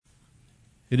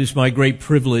It is my great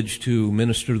privilege to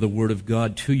minister the Word of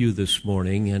God to you this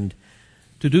morning, and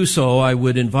to do so, I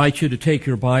would invite you to take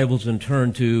your Bibles and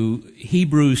turn to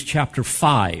Hebrews chapter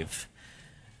 5,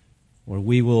 where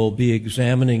we will be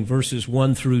examining verses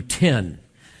 1 through 10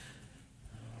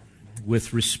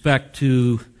 with respect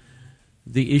to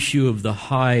the issue of the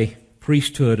high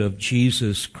priesthood of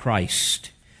Jesus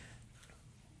Christ.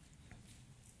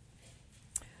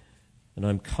 And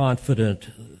I'm confident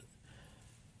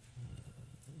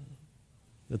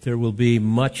that there will be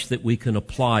much that we can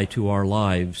apply to our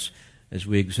lives as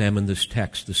we examine this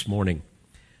text this morning.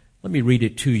 Let me read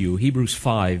it to you. Hebrews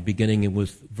 5, beginning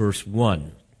with verse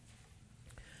 1.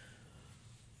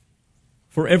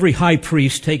 For every high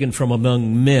priest taken from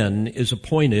among men is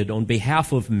appointed on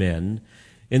behalf of men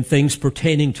in things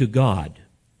pertaining to God,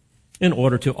 in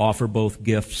order to offer both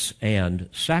gifts and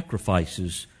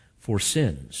sacrifices for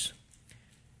sins.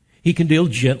 He can deal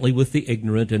gently with the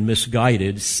ignorant and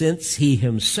misguided, since he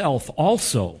himself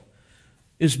also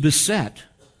is beset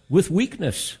with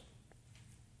weakness.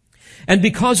 And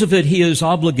because of it, he is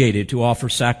obligated to offer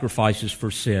sacrifices for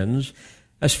sins,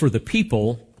 as for the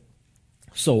people,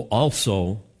 so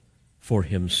also for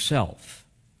himself.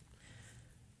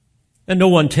 And no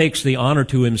one takes the honor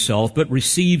to himself, but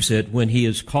receives it when he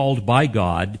is called by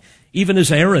God, even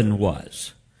as Aaron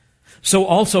was. So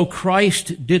also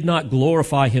Christ did not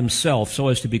glorify himself so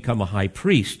as to become a high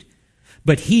priest,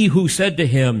 but he who said to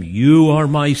him, "You are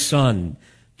my son,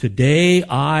 today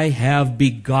I have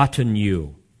begotten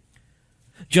you."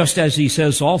 Just as he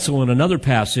says also in another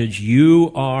passage,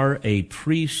 "You are a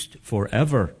priest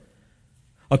forever,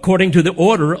 according to the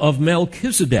order of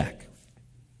Melchizedek."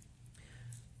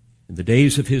 In the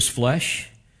days of his flesh,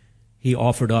 he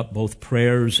offered up both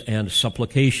prayers and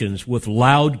supplications with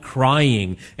loud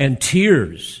crying and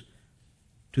tears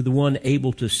to the one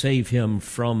able to save him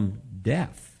from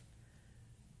death.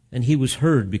 And he was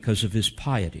heard because of his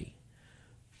piety.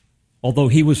 Although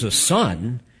he was a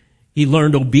son, he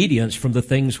learned obedience from the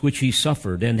things which he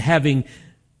suffered, and having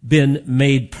been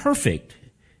made perfect,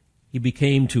 he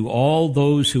became to all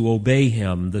those who obey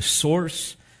him the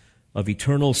source of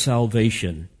eternal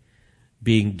salvation,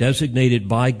 being designated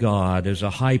by God as a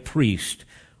high priest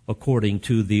according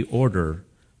to the order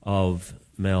of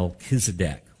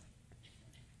Melchizedek.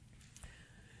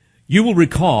 You will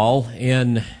recall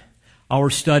in our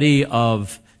study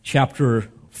of chapter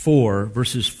 4,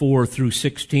 verses 4 through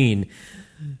 16,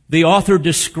 the author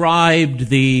described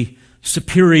the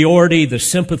superiority, the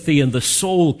sympathy, and the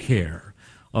soul care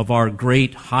of our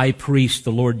great high priest,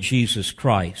 the Lord Jesus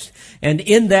Christ. And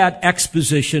in that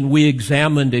exposition, we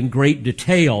examined in great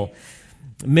detail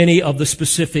many of the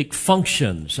specific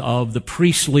functions of the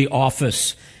priestly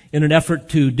office in an effort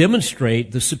to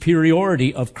demonstrate the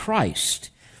superiority of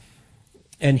Christ.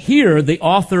 And here, the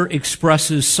author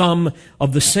expresses some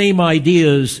of the same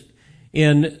ideas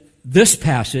in this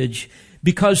passage,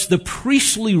 because the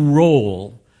priestly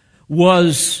role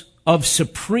was of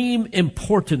supreme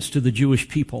importance to the Jewish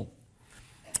people.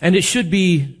 And it should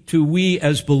be to we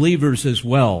as believers as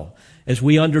well, as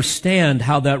we understand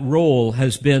how that role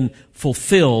has been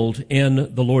fulfilled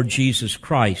in the Lord Jesus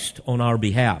Christ on our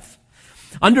behalf.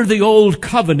 Under the old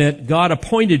covenant, God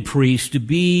appointed priests to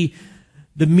be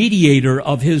the mediator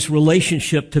of his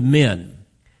relationship to men.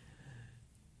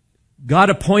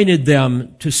 God appointed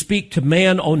them to speak to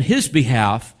man on his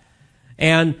behalf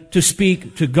and to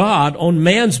speak to God on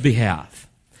man's behalf.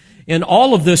 And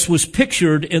all of this was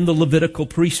pictured in the Levitical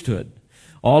priesthood.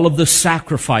 All of the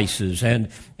sacrifices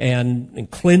and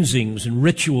cleansings and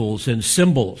rituals and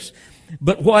symbols.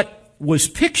 But what was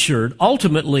pictured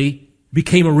ultimately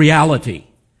became a reality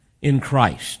in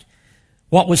Christ.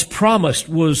 What was promised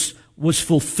was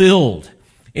fulfilled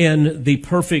in the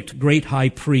perfect great high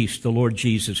priest, the Lord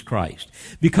Jesus Christ.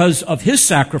 Because of his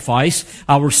sacrifice,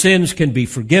 our sins can be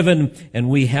forgiven and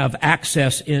we have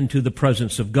access into the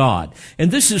presence of God.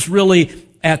 And this is really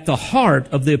at the heart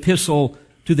of the epistle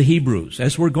to the Hebrews,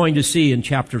 as we're going to see in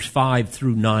chapters 5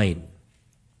 through 9.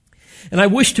 And I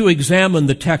wish to examine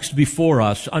the text before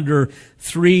us under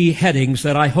three headings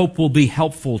that I hope will be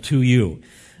helpful to you.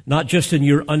 Not just in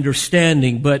your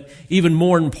understanding, but even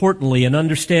more importantly, in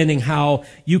understanding how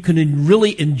you can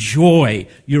really enjoy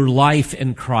your life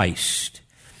in Christ.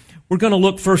 We're going to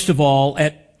look, first of all,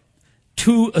 at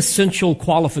two essential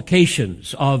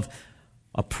qualifications of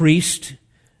a priest.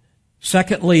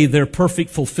 Secondly, their perfect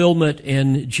fulfillment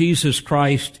in Jesus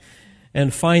Christ.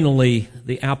 And finally,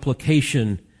 the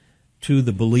application to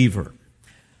the believer.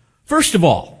 First of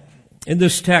all, in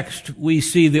this text, we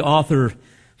see the author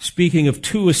speaking of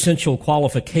two essential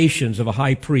qualifications of a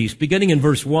high priest. Beginning in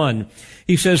verse 1,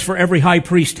 he says, "For every high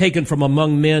priest taken from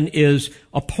among men is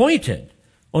appointed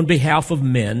on behalf of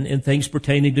men in things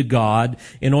pertaining to God,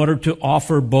 in order to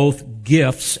offer both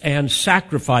gifts and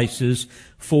sacrifices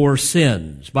for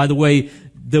sins." By the way,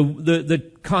 the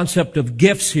concept of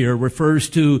gifts here refers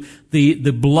to the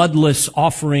bloodless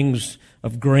offerings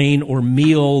of grain or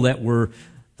meal that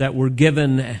were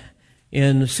given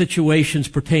in situations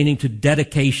pertaining to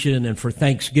dedication and for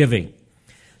thanksgiving.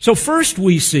 So first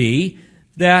we see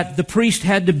that the priest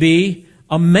had to be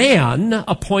a man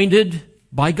appointed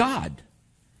by God.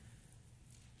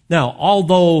 Now,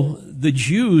 although the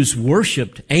Jews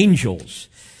worshiped angels,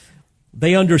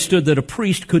 they understood that a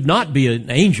priest could not be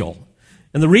an angel.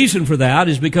 And the reason for that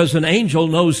is because an angel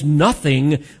knows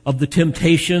nothing of the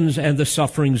temptations and the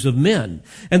sufferings of men.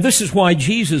 And this is why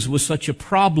Jesus was such a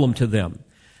problem to them.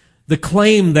 The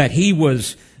claim that he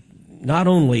was not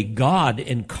only God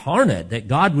incarnate, that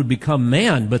God would become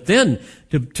man, but then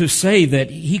to say that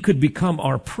he could become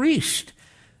our priest.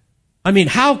 I mean,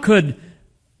 how could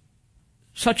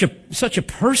such a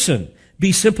person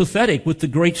be sympathetic with the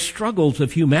great struggles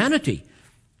of humanity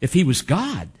if he was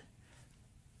God?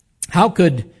 How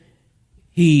could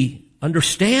he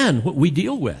understand what we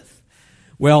deal with?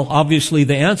 Well, obviously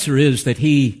the answer is that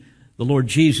the Lord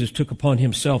Jesus, took upon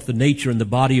himself the nature and the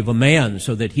body of a man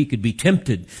so that he could be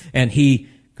tempted and he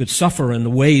could suffer in the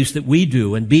ways that we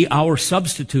do and be our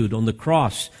substitute on the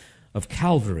cross of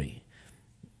Calvary.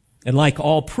 And like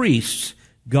all priests,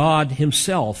 God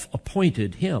himself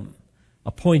appointed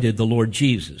the Lord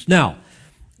Jesus. Now,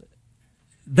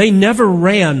 they never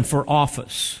ran for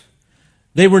office.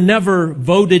 They were never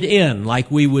voted in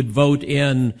like we would vote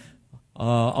in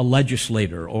a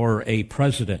legislator or a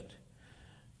president.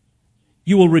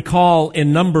 You will recall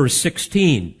in Numbers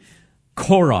 16,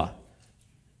 Korah,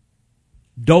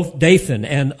 Dathan,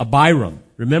 and Abiram.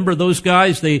 Remember those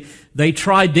guys? They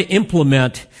tried to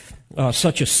implement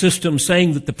such a system,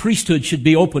 saying that the priesthood should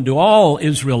be open to all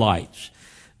Israelites.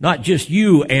 Not just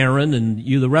you, Aaron, and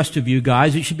the rest of you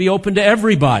guys. It should be open to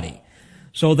everybody.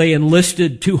 So they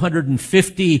enlisted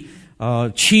 250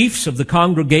 chiefs of the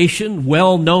congregation,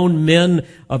 well-known men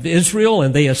of Israel,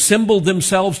 and they assembled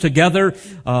themselves together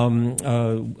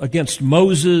against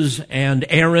Moses and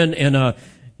Aaron in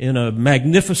a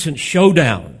magnificent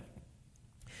showdown.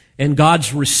 And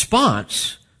God's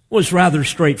response was rather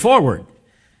straightforward.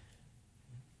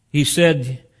 He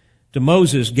said to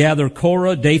Moses, "Gather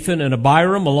Korah, Dathan, and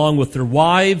Abiram, along with their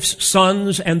wives,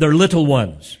 sons, and their little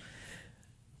ones."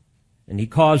 And he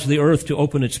caused the earth to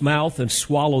open its mouth and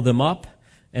swallow them up,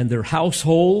 and their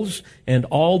households, and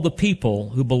all the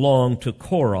people who belonged to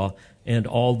Korah, and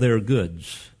all their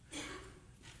goods.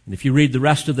 And if you read the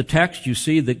rest of the text, you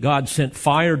see that God sent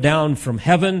fire down from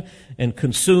heaven and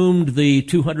consumed the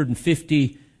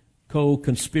 250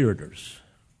 co-conspirators.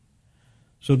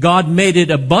 So God made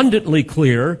it abundantly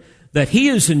clear that he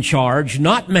is in charge,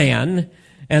 not man,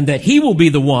 and that he will be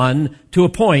the one to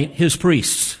appoint his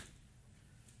priests,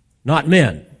 not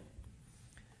men.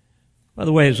 By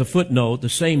the way, as a footnote, the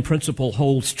same principle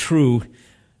holds true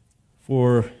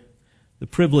for the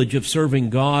privilege of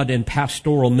serving God in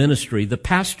pastoral ministry. The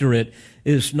pastorate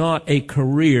is not a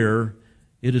career,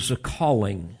 it is a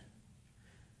calling.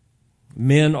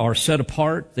 Men are set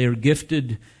apart, they are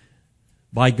gifted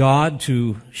by God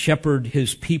to shepherd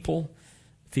his people.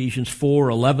 Ephesians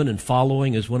 4:11 and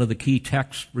following is one of the key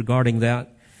texts regarding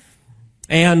that.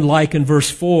 And like in verse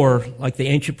 4, like the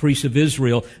ancient priests of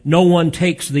Israel, no one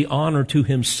takes the honor to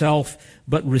himself,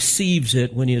 but receives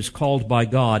it when he is called by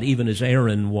God, even as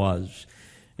Aaron was.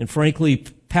 And frankly,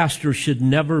 pastors should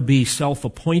never be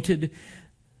self-appointed.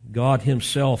 God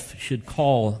himself should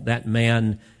call that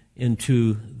man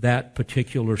into that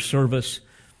particular service.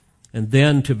 And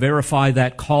then to verify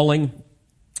that calling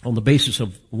on the basis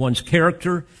of one's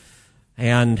character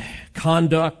and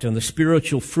conduct and the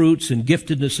spiritual fruits and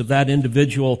giftedness of that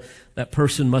individual, that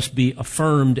person must be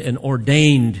affirmed and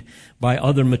ordained by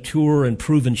other mature and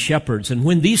proven shepherds. And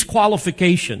when these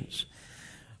qualifications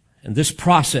and this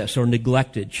process are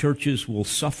neglected, churches will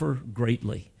suffer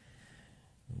greatly.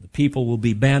 The people will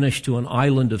be banished to an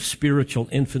island of spiritual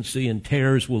infancy, and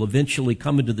tares will eventually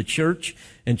come into the church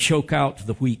and choke out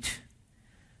the wheat.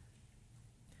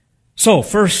 So,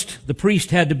 first, the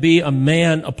priest had to be a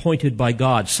man appointed by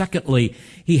God. Secondly,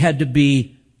 he had to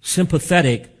be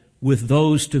sympathetic with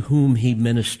those to whom he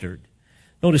ministered.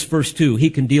 Notice verse 2, he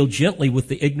can deal gently with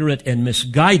the ignorant and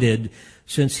misguided,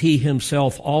 since he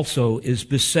himself also is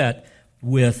beset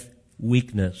with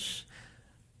weakness.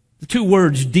 The two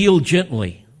words, deal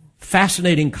gently,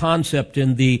 fascinating concept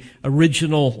in the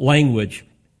original language.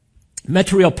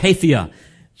 Metriopathia.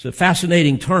 It's a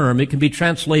fascinating term. It can be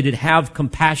translated have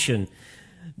compassion.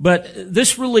 But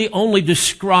this really only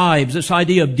describes, this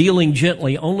idea of dealing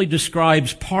gently, only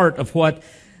describes part of what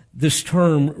this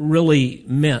term really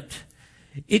meant.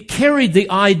 It carried the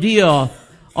idea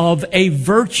of a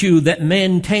virtue that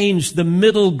maintains the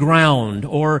middle ground,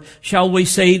 or shall we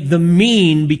say the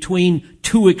mean between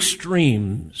two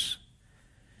extremes.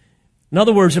 In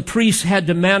other words, a priest had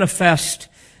to manifest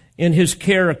in his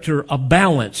character a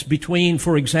balance between,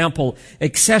 for example,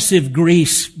 excessive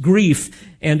grief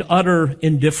and utter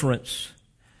indifference,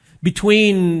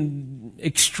 between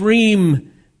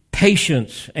extreme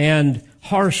patience and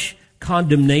harsh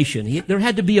condemnation. There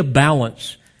had to be a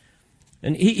balance.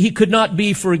 And he could not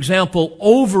be, for example,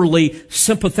 overly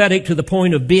sympathetic to the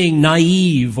point of being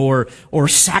naive or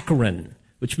saccharine,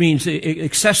 which means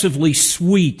excessively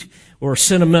sweet or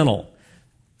sentimental.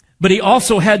 But he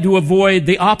also had to avoid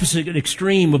the opposite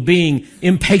extreme of being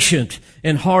impatient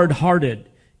and hard-hearted.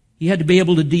 He had to be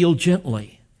able to deal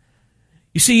gently.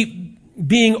 You see,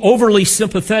 being overly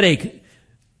sympathetic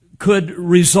could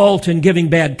result in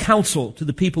giving bad counsel to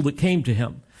the people that came to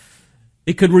him.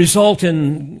 It could result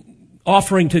in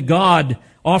offering to God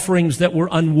offerings that were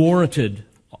unwarranted,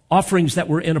 offerings that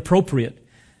were inappropriate.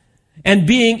 And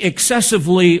being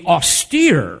excessively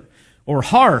austere or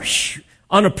harsh,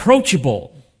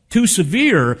 unapproachable, too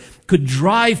severe could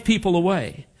drive people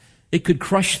away. It could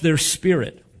crush their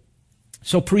spirit.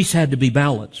 So priests had to be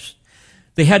balanced.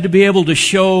 They had to be able to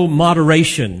show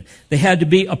moderation. They had to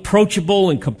be approachable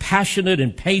and compassionate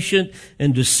and patient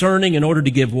and discerning in order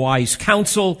to give wise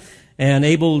counsel and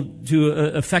able to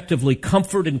effectively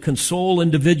comfort and console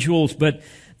individuals. But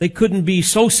they couldn't be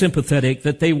so sympathetic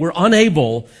that they were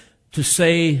unable to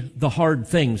say the hard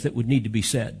things that would need to be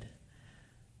said,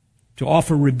 to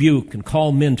offer rebuke and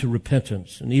call men to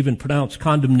repentance, and even pronounce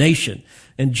condemnation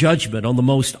and judgment on the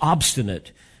most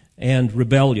obstinate and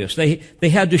rebellious. They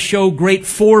had to show great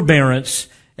forbearance,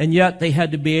 and yet they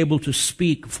had to be able to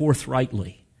speak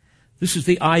forthrightly. This is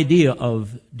the idea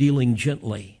of dealing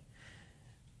gently.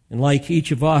 And like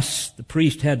each of us, the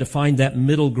priest had to find that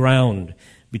middle ground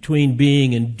between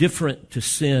being indifferent to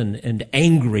sin and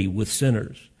angry with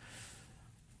sinners.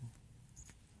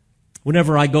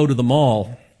 Whenever I go to the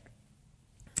mall,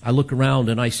 I look around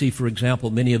and I see, for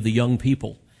example, many of the young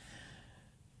people.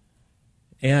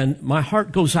 And my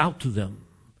heart goes out to them.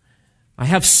 I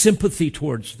have sympathy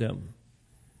towards them.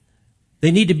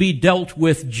 They need to be dealt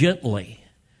with gently.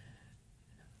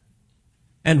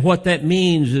 And what that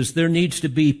means is there needs to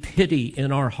be pity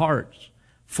in our hearts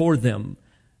for them.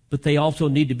 But they also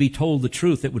need to be told the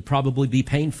truth. It would probably be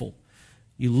painful.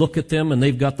 You look at them and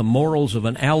they've got the morals of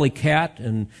an alley cat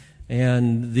and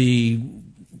the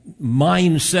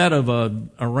mindset of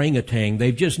an orangutan.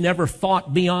 They've just never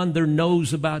thought beyond their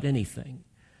nose about anything.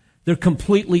 They're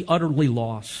completely, utterly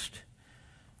lost.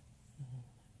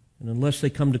 And unless they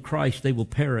come to Christ, they will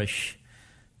perish.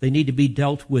 They need to be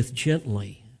dealt with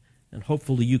gently. And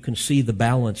hopefully you can see the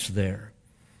balance there.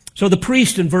 So the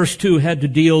priest in verse 2 had to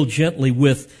deal gently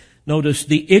with, notice,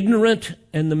 the ignorant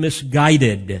and the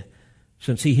misguided,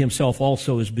 since he himself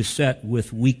also is beset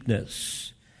with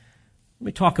weakness. Let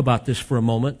me talk about this for a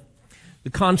moment. The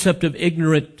concept of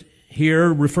ignorant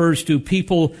here refers to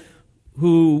people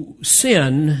who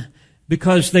sin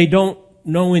because they don't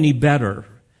know any better.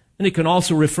 And it can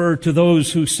also refer to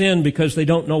those who sin because they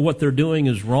don't know what they're doing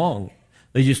is wrong.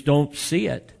 They just don't see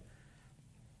it.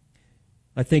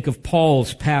 I think of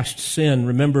Paul's past sin.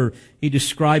 Remember, he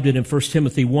described it in 1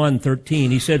 Timothy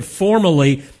 1:13. He said,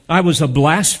 "Formerly I was a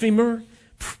blasphemer,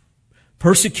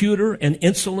 persecutor, and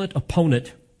insolent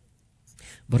opponent.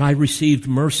 But I received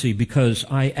mercy because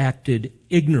I acted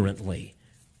ignorantly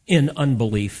in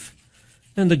unbelief.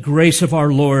 And the grace of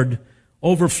our Lord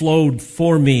overflowed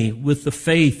for me with the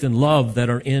faith and love that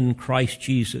are in Christ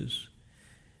Jesus."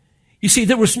 You see,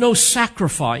 there was no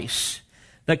sacrifice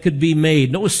that could be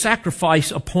made, no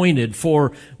sacrifice appointed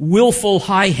for willful,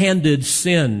 high-handed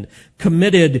sin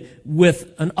committed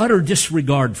with an utter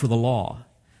disregard for the law.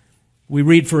 We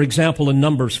read, for example, in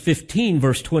Numbers 15,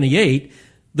 verse 28,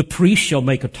 "The priest shall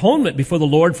make atonement before the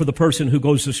Lord for the person who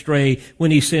goes astray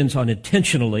when he sins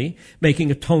unintentionally, making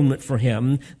atonement for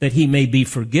him that he may be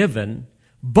forgiven.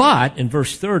 But," in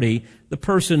verse 30, "the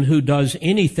person who does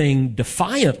anything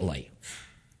defiantly,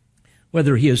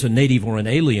 whether he is a native or an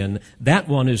alien, that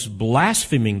one is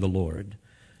blaspheming the Lord,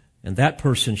 and that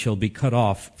person shall be cut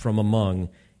off from among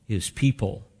his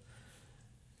people."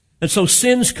 And so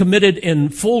sins committed in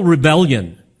full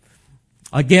rebellion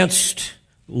against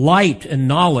light and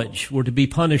knowledge were to be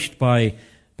punished by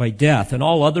by death, and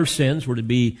all other sins were to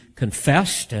be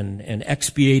confessed and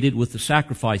expiated with the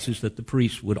sacrifices that the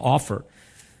priests would offer.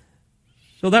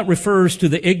 So that refers to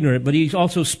the ignorant, but he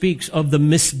also speaks of the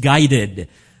misguided.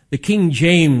 The King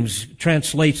James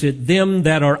translates it, them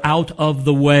that are out of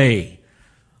the way.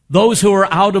 Those who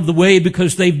are out of the way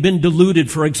because they've been deluded,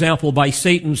 for example, by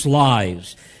Satan's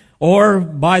lies, or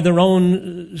by their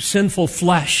own sinful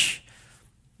flesh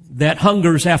that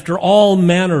hungers after all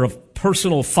manner of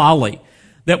personal folly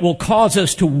that will cause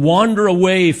us to wander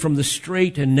away from the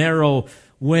straight and narrow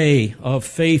way of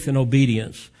faith and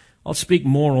obedience. I'll speak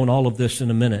more on all of this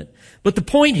in a minute. But the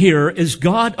point here is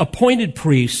God appointed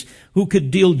priests who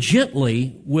could deal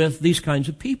gently with these kinds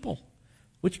of people,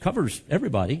 which covers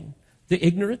everybody, the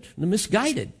ignorant and the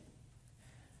misguided.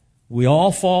 We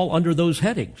all fall under those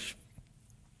headings.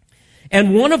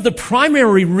 And one of the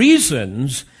primary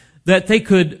reasons that they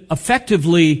could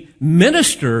effectively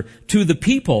minister to the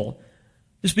people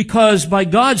is because by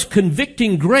God's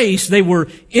convicting grace, they were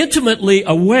intimately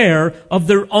aware of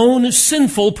their own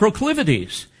sinful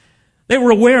proclivities. They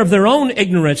were aware of their own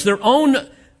ignorance, their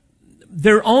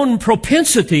own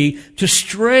propensity to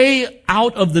stray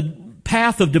out of the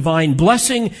path of divine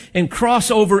blessing and cross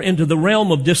over into the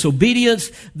realm of disobedience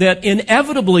that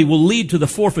inevitably will lead to the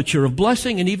forfeiture of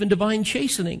blessing and even divine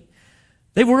chastening.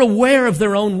 They were aware of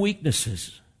their own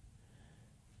weaknesses.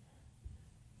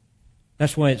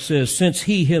 That's why it says, since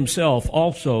he himself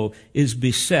also is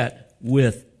beset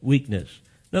with weakness.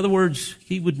 In other words,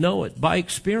 he would know it by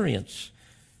experience.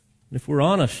 And if we're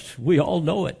honest, we all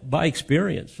know it by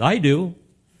experience. I do.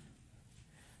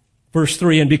 Verse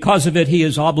 3, and because of it, he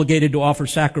is obligated to offer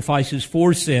sacrifices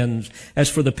for sins as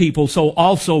for the people, so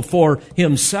also for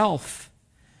himself.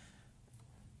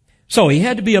 So he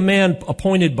had to be a man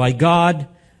appointed by God.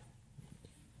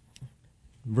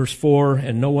 Verse 4,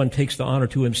 and no one takes the honor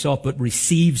to himself, but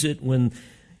receives it when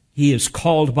he is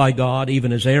called by God,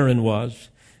 even as Aaron was.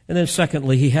 And then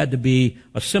secondly, he had to be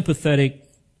a sympathetic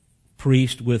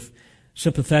priest,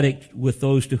 sympathetic with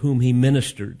those to whom he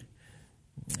ministered.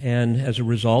 And as a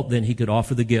result, then he could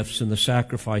offer the gifts and the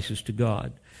sacrifices to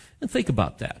God. And think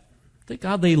about that. Think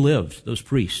how they lived, those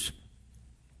priests.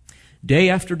 Day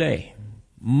after day,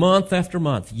 month after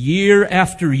month, year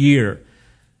after year,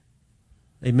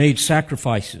 they made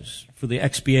sacrifices for the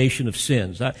expiation of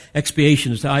sins.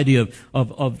 Expiation is the idea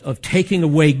of taking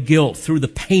away guilt through the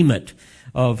payment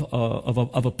of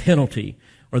a penalty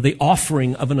or the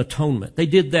offering of an atonement. They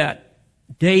did that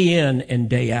day in and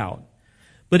day out.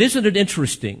 But isn't it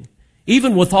interesting?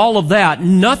 Even with all of that,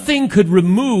 nothing could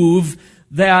remove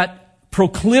that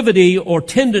proclivity or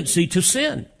tendency to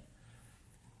sin.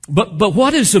 But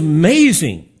what is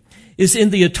amazing is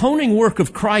in the atoning work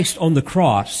of Christ on the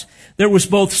cross, there was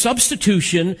both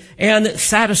substitution and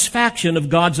satisfaction of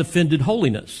God's offended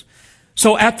holiness.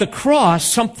 So at the cross,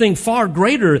 something far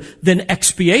greater than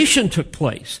expiation took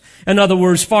place. In other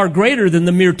words, far greater than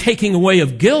the mere taking away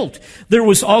of guilt. There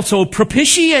was also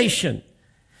propitiation.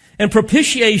 And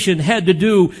propitiation had to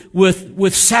do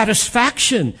with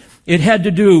satisfaction. It had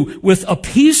to do with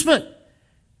appeasement.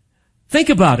 Think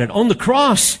about it. On the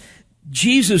cross,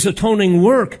 Jesus' atoning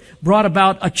work brought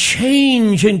about a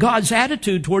change in God's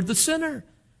attitude toward the sinner.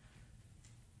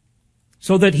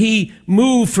 So that he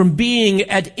moved from being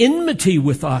at enmity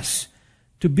with us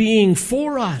to being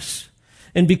for us.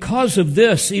 And because of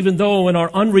this, even though in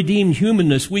our unredeemed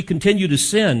humanness we continue to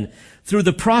sin, through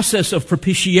the process of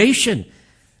propitiation,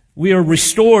 we are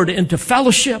restored into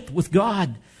fellowship with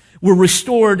God. We're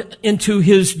restored into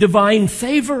his divine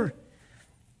favor.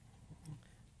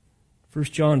 1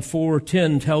 John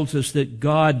 4:10 tells us that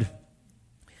God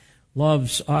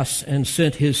loves us and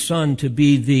sent his Son to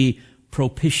be the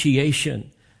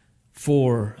propitiation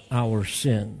for our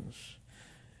sins.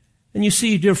 And you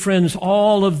see, dear friends,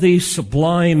 all of these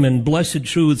sublime and blessed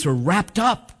truths are wrapped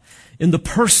up in the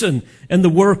person and the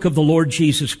work of the Lord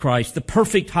Jesus Christ, the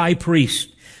perfect high priest,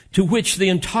 to which the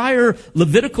entire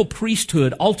Levitical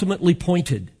priesthood ultimately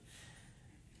pointed.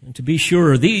 And to be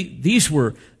sure, these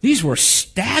were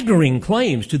staggering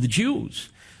claims to the Jews.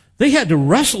 They had to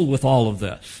wrestle with all of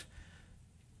this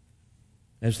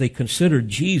as they considered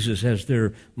Jesus as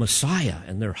their Messiah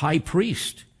and their high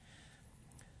priest.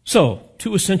 So,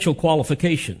 two essential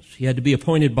qualifications. He had to be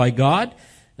appointed by God,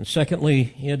 and secondly,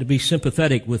 he had to be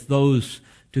sympathetic with those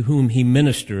to whom he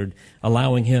ministered,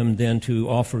 allowing him then to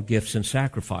offer gifts and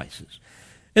sacrifices.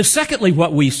 And secondly,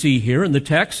 what we see here in the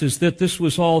text is that this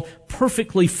was all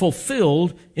perfectly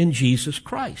fulfilled in Jesus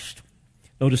Christ.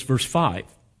 Notice verse 5.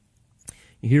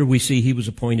 Here we see he was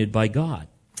appointed by God.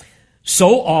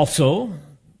 So also,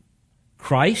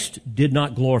 Christ did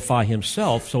not glorify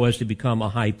himself so as to become a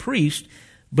high priest,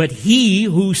 But he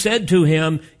who said to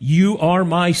him, "You are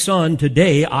my son,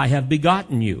 today I have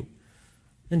begotten you."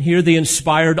 And here the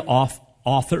inspired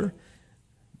author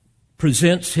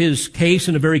presents his case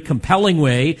in a very compelling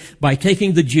way by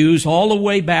taking the Jews all the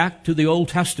way back to the Old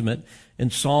Testament in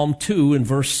Psalm 2 and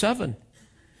verse 7.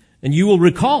 And you will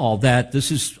recall that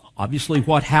this is obviously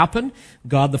what happened.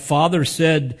 God the Father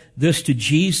said this to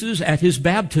Jesus at his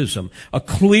baptism, a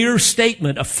clear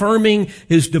statement affirming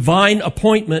his divine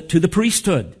appointment to the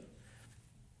priesthood.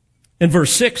 In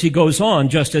verse 6, he goes on,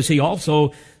 just as he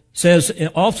also says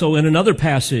also in another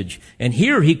passage. And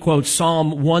here he quotes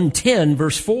Psalm 110,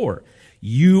 verse 4.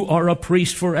 "You are a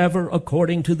priest forever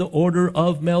according to the order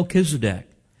of Melchizedek."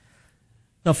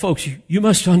 Now, folks, you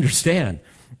must understand,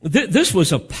 this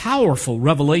was a powerful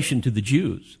revelation to the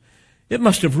Jews. It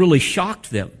must have really shocked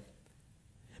them,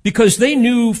 because they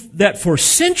knew that for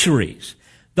centuries,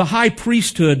 the high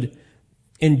priesthood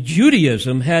in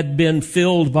Judaism had been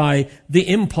filled by the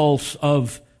impulse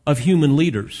of human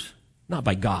leaders, not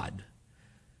by God.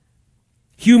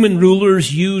 Human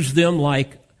rulers used them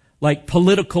like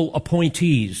political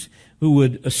appointees who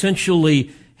would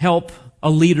essentially help a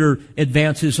leader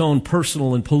advance his own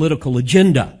personal and political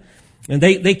agenda. And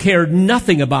they cared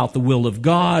nothing about the will of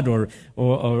God or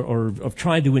of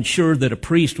trying to ensure that a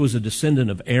priest was a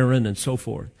descendant of Aaron and so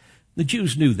forth. The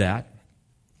Jews knew that.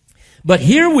 But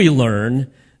here we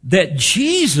learn that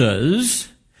Jesus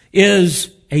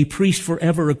is a priest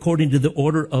forever according to the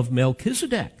order of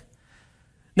Melchizedek.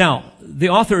 Now, the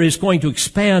author is going to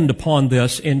expand upon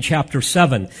this in chapter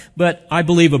 7, but I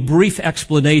believe a brief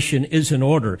explanation is in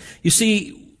order. You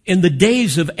see, in the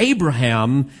days of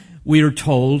Abraham, we are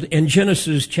told in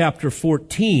Genesis chapter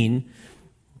 14,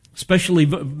 especially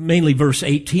mainly verse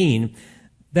 18,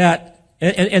 that,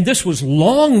 and this was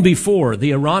long before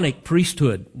the Aaronic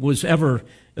priesthood was ever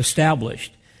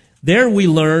established. There we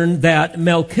learn that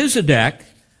Melchizedek,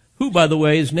 who, by the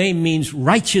way, his name means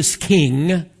righteous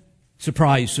king,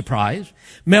 surprise, surprise,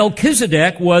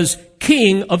 Melchizedek was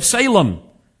king of Salem.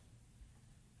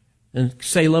 And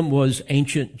Salem was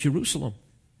ancient Jerusalem.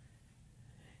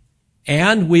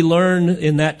 And we learn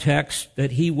in that text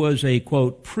that he was a,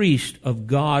 quote, priest of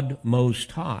God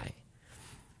Most High.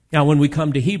 Now, when we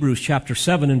come to Hebrews chapter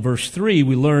 7 and verse 3,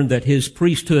 we learn that his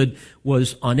priesthood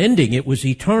was unending. It was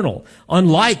eternal.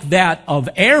 Unlike that of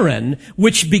Aaron,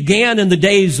 which began in the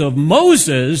days of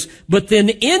Moses, but then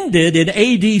ended in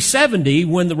AD 70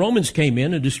 when the Romans came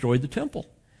in and destroyed the temple.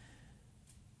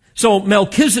 So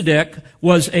Melchizedek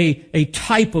was a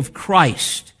type of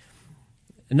Christ.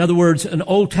 In other words, an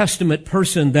Old Testament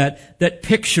person that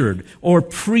pictured or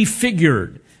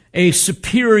prefigured a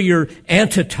superior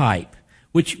antitype,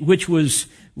 which was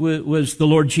the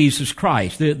Lord Jesus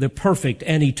Christ, the perfect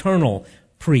and eternal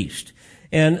priest.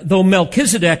 And though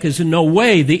Melchizedek is in no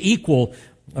way the equal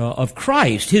of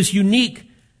Christ, his unique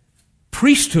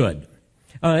priesthood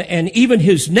and even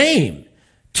his name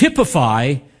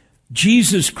typify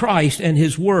Jesus Christ and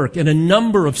his work in a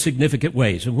number of significant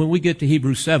ways. And when we get to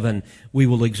Hebrews 7, we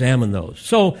will examine those.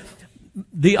 So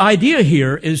the idea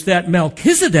here is that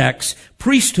Melchizedek's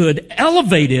priesthood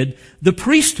elevated the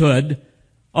priesthood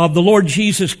of the Lord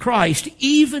Jesus Christ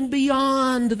even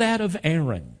beyond that of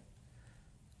Aaron.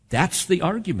 That's the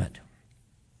argument.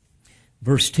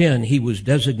 Verse 10, he was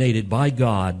designated by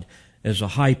God as a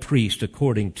high priest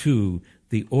according to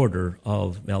the order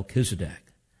of Melchizedek.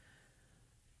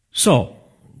 So,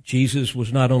 Jesus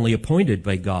was not only appointed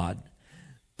by God,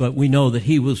 but we know that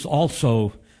he was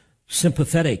also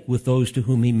sympathetic with those to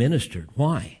whom he ministered.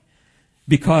 Why?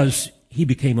 Because he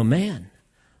became a man,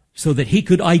 so that he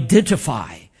could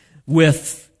identify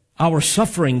with our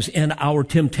sufferings and our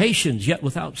temptations, yet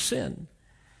without sin,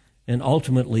 and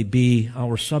ultimately be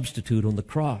our substitute on the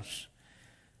cross.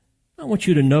 I want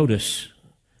you to notice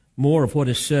more of what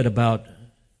is said about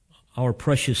our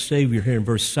precious Savior here in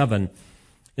verse 7.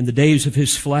 In the days of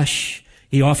his flesh,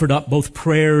 he offered up both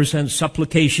prayers and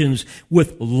supplications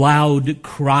with loud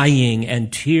crying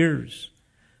and tears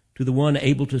to the one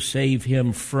able to save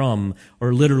him from,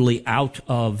 or literally out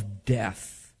of,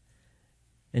 death.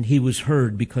 And he was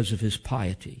heard because of his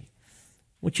piety.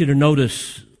 I want you to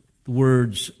notice the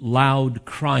words loud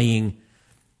crying.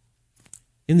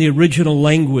 In the original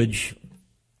language,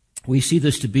 we see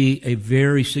this to be a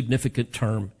very significant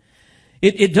term.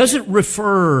 It doesn't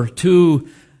refer to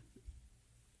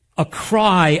a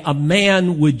cry a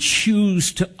man would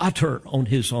choose to utter on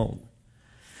his own,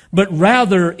 but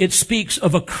rather it speaks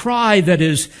of a cry that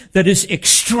is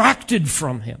extracted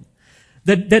from him,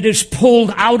 that is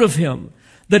pulled out of him,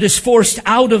 that is forced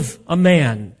out of a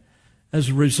man as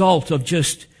a result of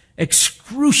just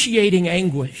excruciating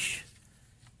anguish.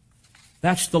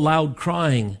 That's the loud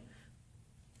crying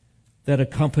that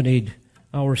accompanied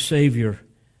our Savior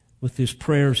with his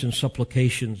prayers and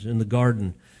supplications in the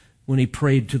garden when he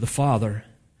prayed to the Father.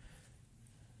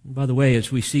 And by the way,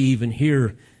 as we see even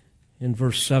here in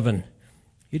verse 7,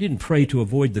 he didn't pray to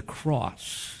avoid the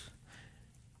cross.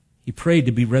 He prayed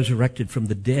to be resurrected from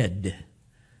the dead.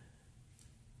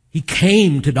 He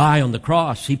came to die on the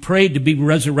cross. He prayed to be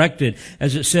resurrected,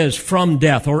 as it says, from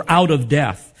death or out of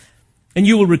death. And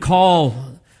you will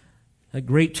recall that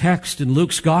great text in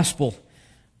Luke's gospel.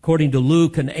 According to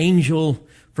Luke, an angel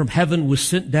from heaven was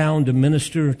sent down to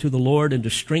minister to the Lord and to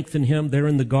strengthen him there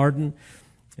in the garden.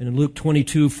 And in Luke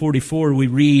 22:44 we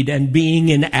read, "And being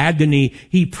in agony,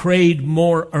 he prayed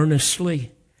more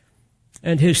earnestly,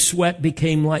 and his sweat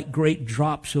became like great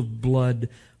drops of blood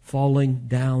falling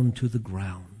down to the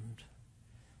ground."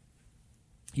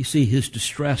 You see, his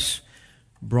distress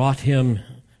brought him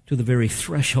to the very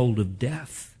threshold of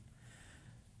death.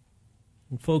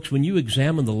 And folks, when you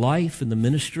examine the life and the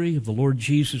ministry of the Lord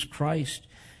Jesus Christ,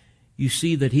 you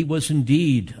see that he was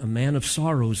indeed a man of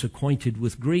sorrows, acquainted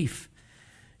with grief.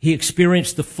 He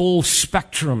experienced the full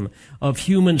spectrum of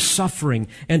human suffering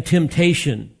and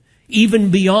temptation, even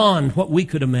beyond what we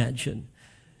could imagine,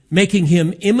 making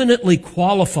him eminently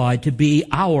qualified to be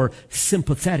our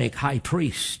sympathetic high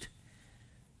priest.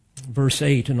 Verse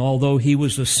 8, "And although he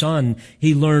was a son,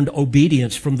 he learned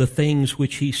obedience from the things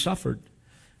which he suffered."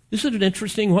 Isn't it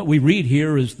interesting? What we read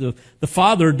here is the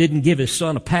father didn't give his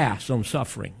son a pass on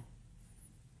suffering.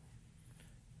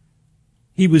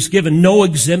 He was given no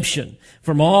exemption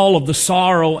from all of the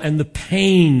sorrow and the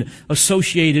pain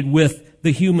associated with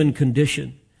the human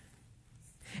condition.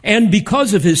 And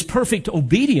because of his perfect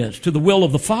obedience to the will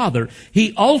of the Father,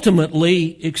 he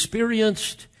ultimately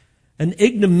experienced an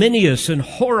ignominious and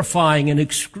horrifying and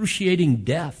excruciating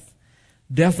death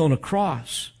on a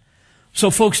cross. So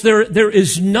folks, there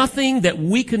is nothing that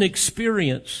we can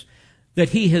experience that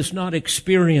he has not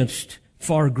experienced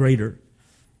far greater.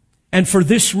 And for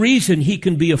this reason, he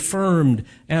can be affirmed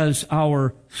as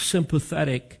our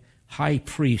sympathetic high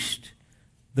priest,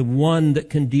 the one that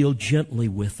can deal gently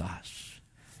with us.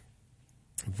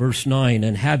 Verse 9,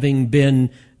 "And having been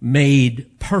made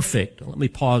perfect," let me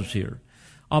pause here.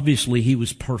 Obviously, he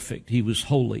was perfect. He was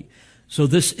holy. So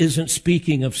this isn't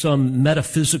speaking of some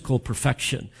metaphysical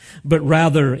perfection, but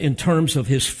rather in terms of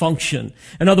his function.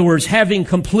 In other words, having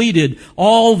completed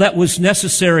all that was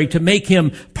necessary to make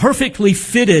him perfectly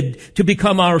fitted to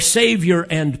become our Savior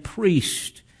and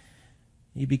priest,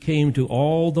 he became to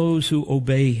all those who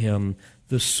obey him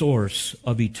the source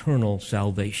of eternal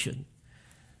salvation.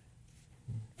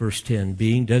 Verse 10,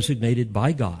 "Being designated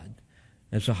by God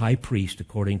as a high priest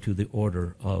according to the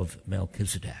order of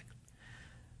Melchizedek."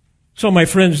 So, my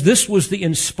friends, this was the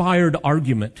inspired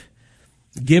argument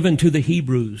given to the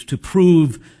Hebrews to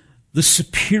prove the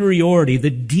superiority, the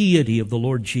deity of the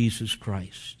Lord Jesus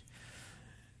Christ.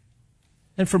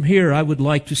 And from here, I would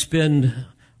like to spend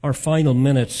our final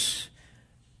minutes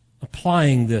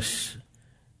applying this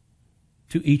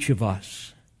to each of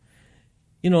us.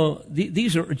 You know,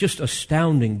 these are just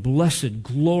astounding, blessed,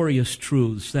 glorious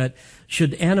truths that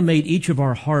should animate each of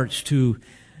our hearts to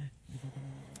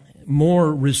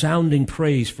more resounding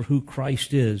praise for who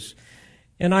Christ is.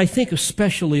 And I think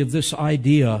especially of this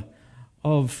idea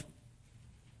of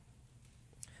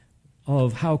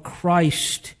how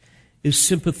Christ is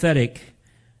sympathetic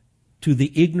to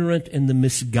the ignorant and the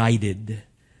misguided.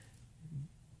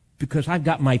 Because I've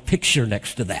got my picture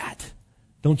next to that.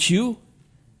 Don't you?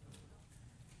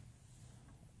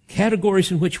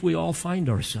 Categories in which we all find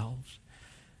ourselves.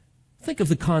 Think of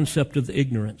the concept of the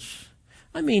ignorance.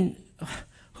 I mean,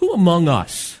 who among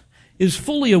us is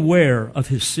fully aware of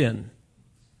his sin?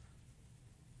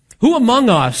 Who among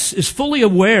us is fully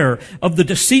aware of the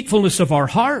deceitfulness of our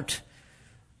heart?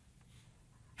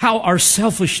 How our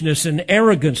selfishness and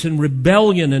arrogance and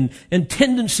rebellion and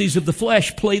tendencies of the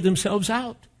flesh play themselves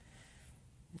out?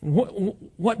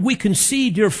 What we can see,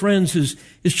 dear friends, is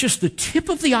just the tip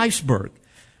of the iceberg.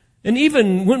 And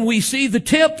even when we see the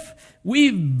tip, we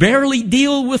barely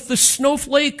deal with the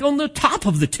snowflake on the top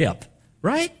of the tip,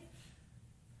 right?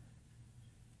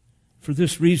 For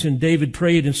this reason, David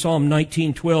prayed in Psalm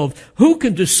 19:12, "Who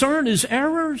can discern his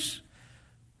errors?"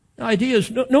 The idea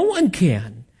is no one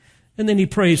can. And then he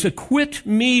prays, "Acquit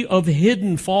me of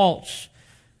hidden faults."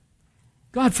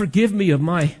 God, forgive me of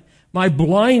my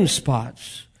blind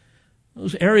spots.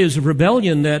 Those areas of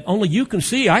rebellion that only you can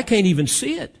see. I can't even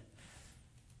see it.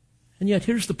 And yet,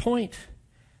 here's the point.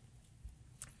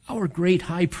 Our great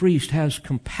high priest has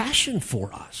compassion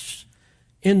for us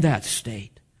in that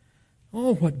state.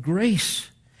 Oh, what grace.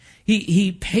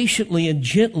 He patiently and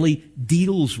gently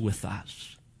deals with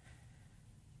us.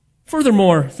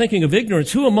 Furthermore, thinking of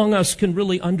ignorance, who among us can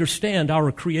really understand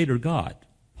our Creator God?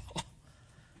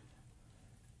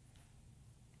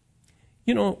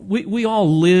 You know, we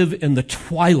all live in the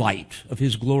twilight of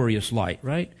His glorious light,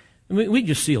 right? I mean, we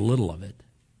just see a little of it.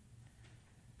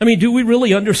 I mean, do we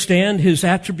really understand His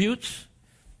attributes?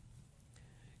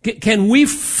 Can we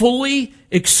fully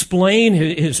explain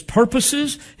His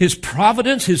purposes, His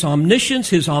providence, His omniscience,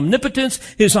 His omnipotence,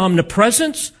 His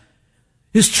omnipresence,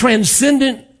 His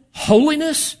transcendent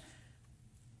holiness?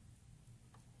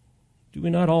 Do we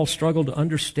not all struggle to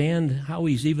understand how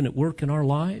He's even at work in our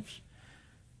lives?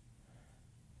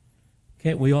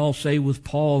 Can't we all say with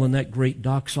Paul in that great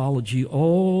doxology,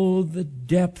 "Oh, the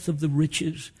depth of the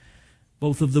riches,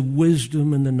 both of the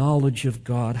wisdom and the knowledge of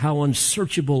God. How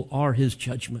unsearchable are His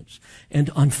judgments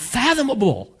and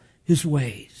unfathomable His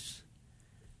ways."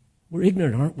 We're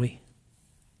ignorant, aren't we?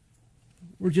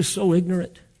 We're just so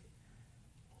ignorant.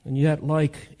 And yet,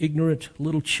 like ignorant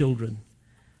little children,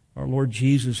 our Lord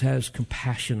Jesus has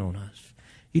compassion on us.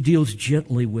 He deals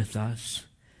gently with us.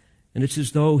 And it's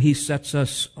as though He sets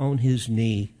us on His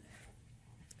knee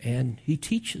and He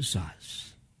teaches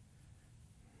us.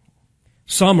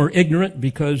 Some are ignorant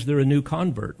because they're a new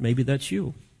convert. Maybe that's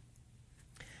you.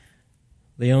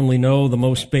 They only know the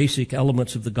most basic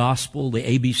elements of the gospel, the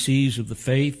ABCs of the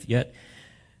faith, yet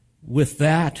with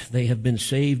that they have been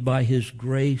saved by His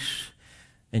grace,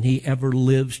 and He ever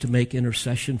lives to make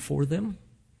intercession for them,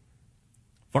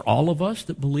 for all of us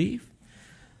that believe.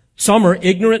 Some are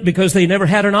ignorant because they never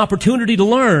had an opportunity to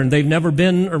learn. They've never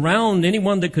been around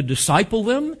anyone that could disciple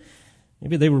them.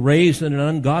 Maybe they were raised in an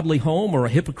ungodly home or a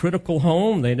hypocritical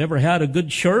home. They never had a good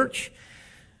church.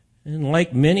 And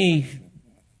like many,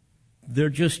 they're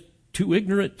just too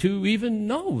ignorant to even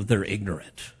know they're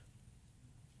ignorant.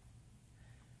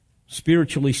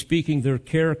 Spiritually speaking, their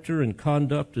character and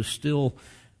conduct is still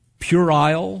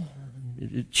puerile,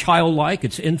 childlike,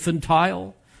 it's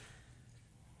infantile.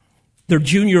 They're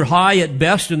junior high at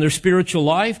best in their spiritual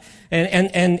life, and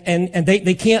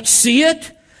they can't see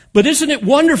it. But isn't it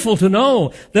wonderful to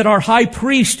know that our high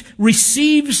priest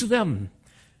receives them,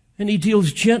 and He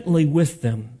deals gently with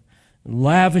them, and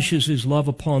lavishes His love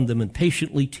upon them, and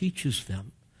patiently teaches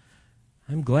them.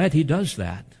 I'm glad He does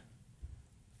that.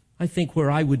 I think where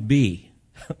I would be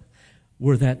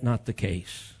were that not the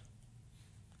case.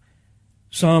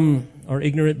 Some are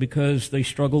ignorant because they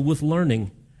struggle with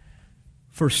learning.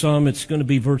 For some, it's going to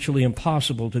be virtually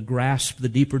impossible to grasp the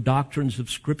deeper doctrines of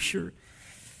Scripture.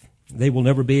 They will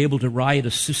never be able to write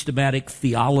a systematic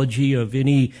theology of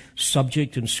any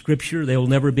subject in Scripture. They will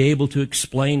never be able to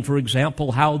explain, for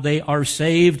example, how they are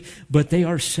saved, but they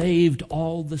are saved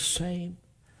all the same.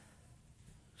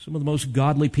 Some of the most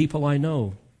godly people I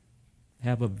know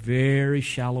have a very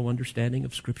shallow understanding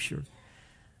of Scripture,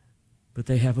 but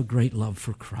they have a great love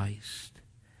for Christ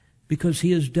because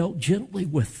He has dealt gently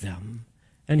with them,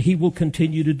 and He will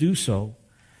continue to do so.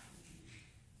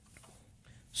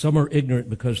 Some are ignorant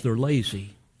because they're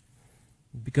lazy,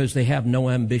 because they have no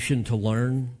ambition to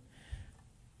learn,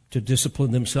 to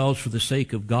discipline themselves for the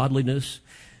sake of godliness.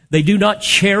 They do not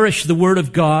cherish the Word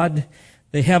of God.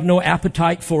 They have no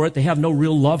appetite for it. They have no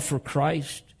real love for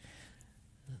Christ.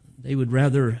 They would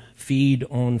rather feed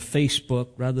on Facebook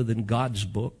rather than God's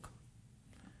book.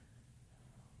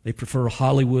 They prefer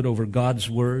Hollywood over God's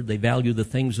Word. They value the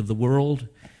things of the world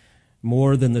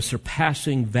more than the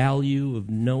surpassing value of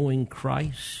knowing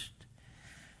Christ.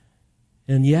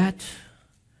 And yet,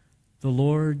 the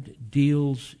Lord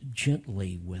deals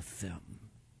gently with them,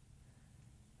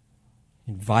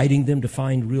 inviting them to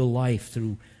find real life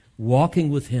through walking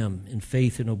with Him in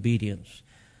faith and obedience.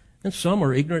 And some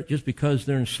are ignorant just because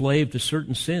they're enslaved to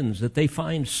certain sins that they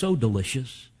find so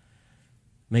delicious.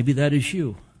 Maybe that is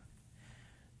you.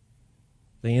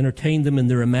 They entertain them in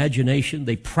their imagination.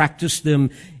 They practice them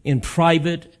in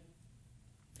private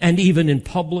and even in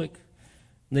public.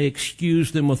 They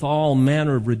excuse them with all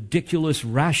manner of ridiculous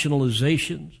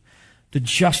rationalizations to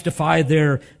justify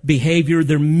their behavior.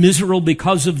 They're miserable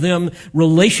because of them.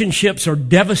 Relationships are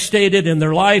devastated in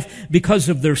their life because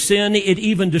of their sin. It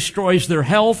even destroys their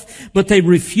health. But they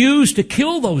refuse to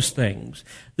kill those things.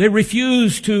 They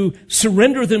refuse to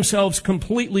surrender themselves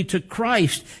completely to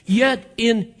Christ. Yet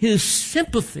in His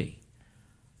sympathy,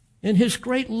 in His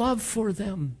great love for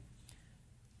them,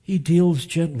 He deals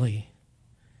gently,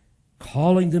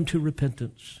 calling them to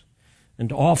repentance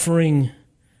and offering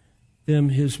them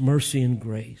His mercy and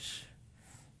grace.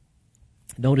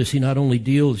 Notice He not only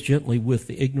deals gently with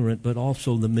the ignorant, but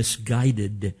also the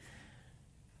misguided.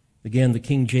 Again, the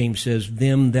King James says,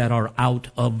 them that are out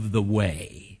of the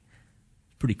way.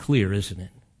 pretty clear, isn't it?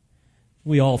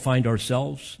 We all find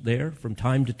ourselves there from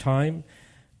time to time.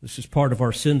 This is part of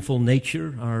our sinful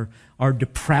nature, our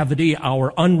depravity,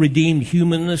 our unredeemed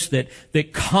humanness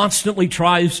that constantly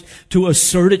tries to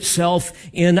assert itself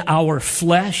in our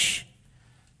flesh.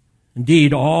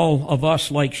 Indeed, all of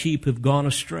us like sheep have gone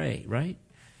astray, right?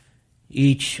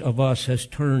 Each of us has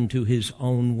turned to his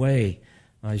own way,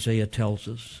 Isaiah tells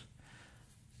us.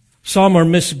 Some are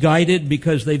misguided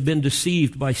because they've been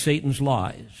deceived by Satan's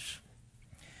lies.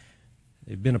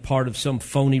 They've been a part of some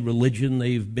phony religion.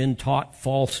 They've been taught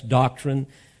false doctrine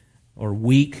or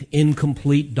weak,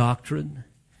 incomplete doctrine.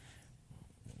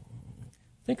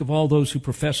 Think of all those who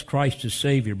profess Christ as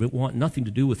Savior but want nothing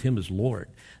to do with Him as Lord.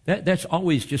 That's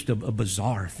always just a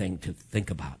bizarre thing to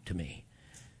think about to me.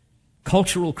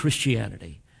 Cultural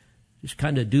Christianity. Just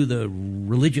kind of do the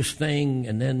religious thing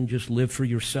and then just live for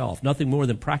yourself. Nothing more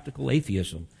than practical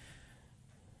atheism.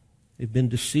 They've been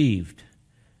deceived.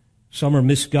 Some are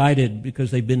misguided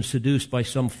because they've been seduced by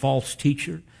some false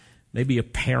teacher, maybe a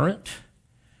parent,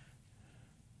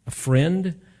 a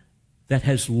friend that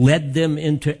has led them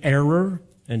into error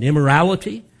and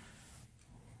immorality.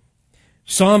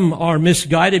 Some are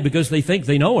misguided because they think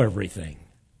they know everything.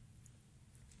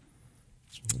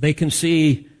 They can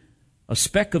see a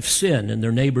speck of sin in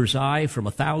their neighbor's eye from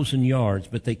 1,000 yards,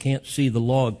 but they can't see the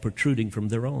log protruding from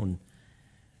their own.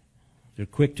 They're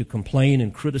quick to complain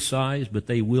and criticize, but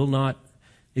they will not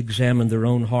examine their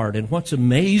own heart. And what's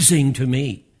amazing to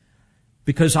me,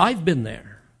 because I've been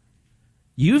there,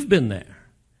 you've been there,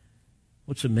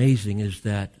 what's amazing is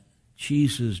that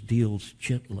Jesus deals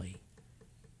gently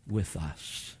with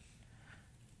us.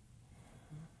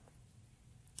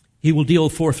 He will deal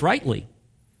forthrightly.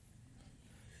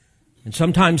 And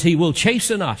sometimes He will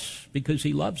chasten us because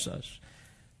He loves us.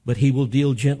 But He will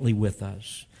deal gently with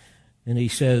us. And He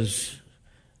says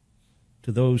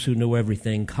to those who know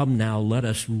everything, "Come now, let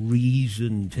us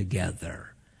reason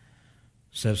together,"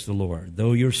 says the Lord.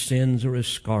 "Though your sins are as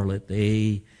scarlet,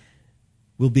 they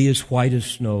will be as white as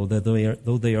snow.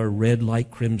 Though they are red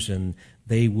like crimson,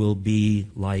 they will be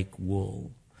like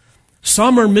wool."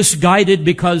 Some are misguided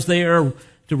because they are,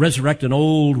 to resurrect an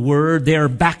old word, they are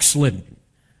backslidden.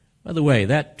 By the way,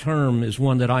 that term is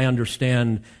one that I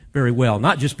understand very well,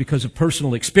 not just because of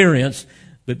personal experience,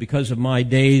 but because of my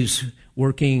days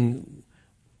working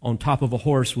on top of a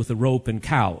horse with a rope and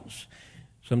cows.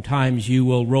 Sometimes you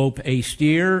will rope a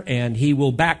steer and he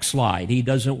will backslide. He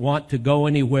doesn't want to go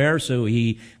anywhere, so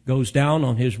he goes down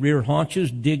on his rear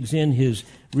haunches, digs in his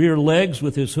rear legs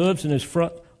with his hooves and his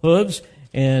front hooves,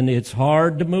 and it's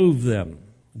hard to move them.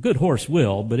 A good horse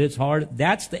will, but it's hard.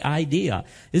 That's the idea.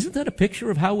 Isn't that a picture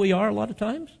of how we are a lot of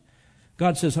times?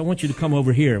 God says, "I want you to come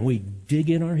over here," and we dig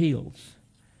in our heels.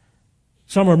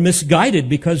 Some are misguided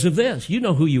because of this. You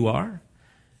know who you are.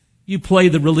 You play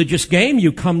the religious game.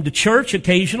 You come to church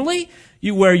occasionally.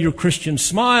 You wear your Christian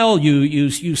smile.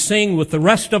 You sing with the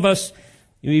rest of us.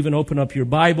 You even open up your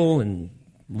Bible and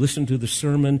listen to the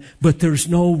sermon. But there's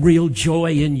no real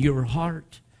joy in your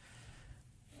heart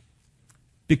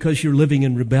because you're living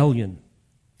in rebellion.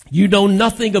 You know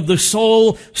nothing of the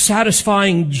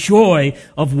soul-satisfying joy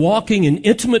of walking in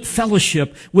intimate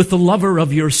fellowship with the lover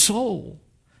of your soul.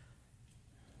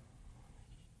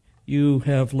 You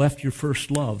have left your first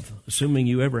love, assuming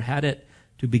you ever had it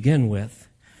to begin with.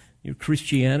 Your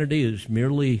Christianity is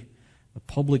merely a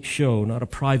public show, not a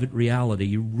private reality.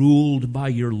 You're ruled by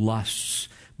your lusts,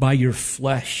 by your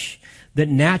flesh that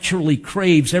naturally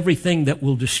craves everything that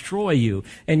will destroy you,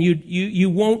 and you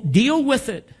won't deal with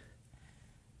it.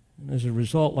 And as a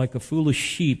result, like a foolish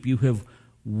sheep, you have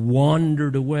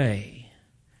wandered away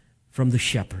from the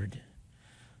shepherd.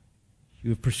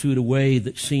 You have pursued a way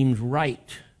that seems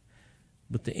right,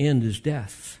 but the end is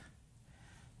death.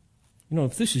 You know,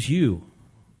 if this is you,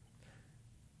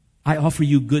 I offer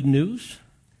you good news.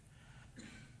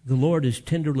 The Lord is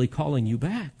tenderly calling you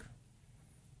back.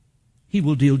 He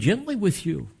will deal gently with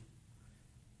you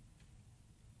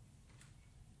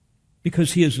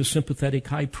because He is a sympathetic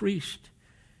high priest.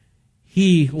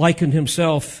 He likened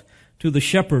Himself to the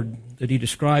shepherd that He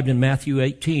described in Matthew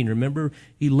 18. Remember,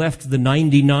 He left the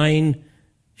 99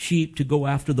 sheep to go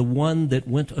after the one that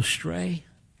went astray.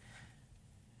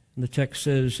 And the text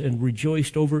says, "and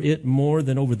rejoiced over it more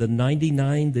than over the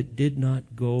 99 that did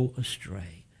not go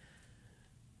astray."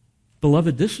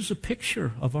 Beloved, this is a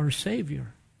picture of our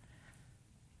Savior.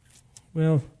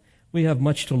 Well, we have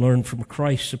much to learn from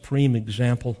Christ's supreme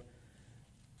example.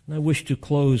 And I wish to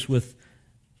close with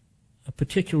a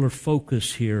particular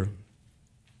focus here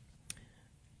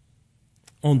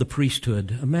on the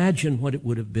priesthood. Imagine what it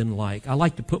would have been like. I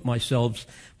like to put myself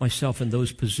in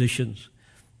those positions.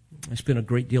 I spent a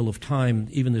great deal of time,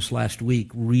 even this last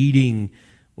week, reading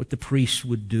what the priests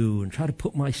would do and try to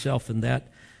put myself in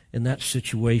that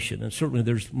situation. And certainly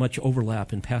there's much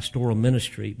overlap in pastoral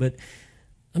ministry. But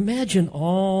imagine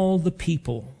all the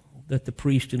people that the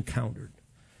priest encountered.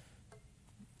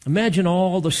 Imagine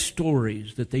all the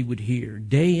stories that they would hear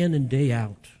day in and day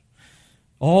out.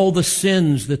 All the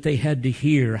sins that they had to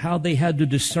hear, how they had to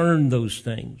discern those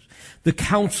things, the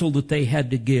counsel that they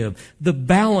had to give, the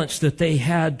balance that they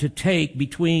had to take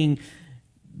between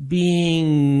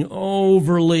being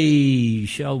overly,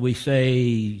 shall we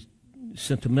say,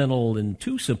 sentimental and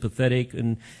too sympathetic,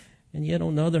 and yet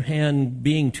on the other hand,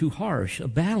 being too harsh, a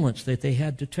balance that they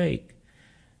had to take.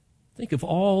 Think of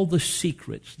all the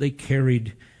secrets they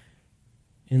carried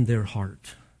in their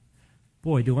heart.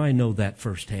 Boy, do I know that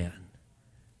firsthand.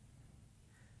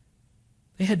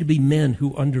 They had to be men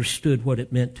who understood what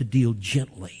it meant to deal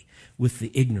gently with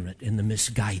the ignorant and the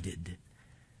misguided.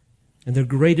 And their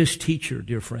greatest teacher,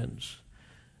 dear friends,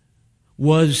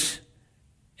 was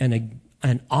an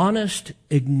honest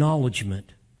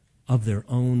acknowledgement of their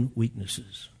own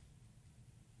weaknesses.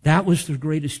 That was their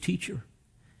greatest teacher.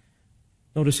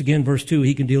 Notice again, verse 2,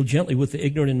 he can deal gently with the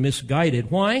ignorant and misguided.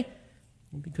 Why?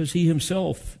 Because he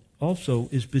himself also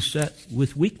is beset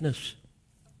with weakness.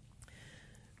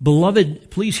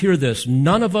 Beloved, please hear this.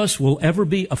 None of us will ever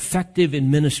be effective in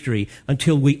ministry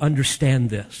until we understand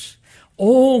this.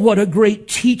 Oh, what a great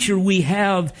teacher we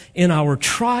have in our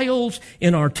trials,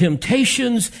 in our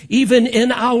temptations, even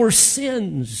in our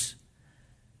sins,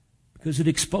 because it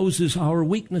exposes our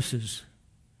weaknesses.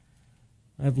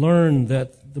 I've learned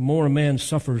that the more a man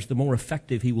suffers, the more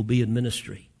effective he will be in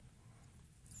ministry.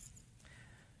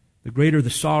 The greater the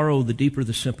sorrow, the deeper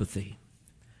the sympathy.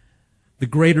 The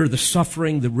greater the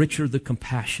suffering, the richer the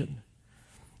compassion.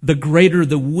 The greater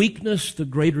the weakness, the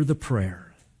greater the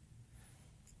prayer.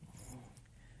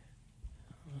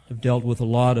 I've dealt with a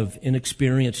lot of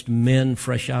inexperienced men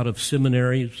fresh out of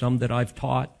seminary, some that I've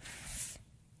taught.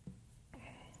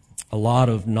 A lot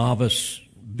of novice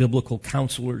biblical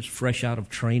counselors fresh out of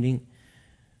training.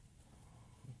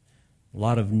 A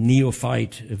lot of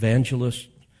neophyte evangelists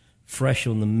fresh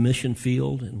on the mission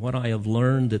field, and what I have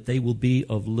learned that they will be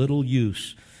of little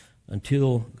use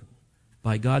until,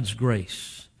 by God's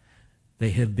grace, they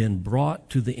have been brought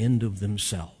to the end of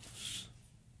themselves.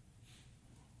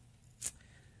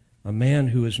 A man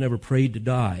who has never prayed to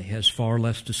die has far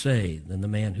less to say than the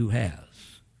man who has.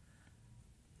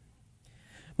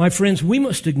 My friends, we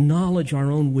must acknowledge our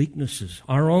own weaknesses,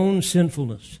 our own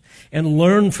sinfulness, and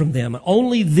learn from them.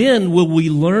 Only then will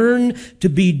we learn to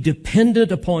be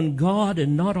dependent upon God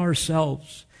and not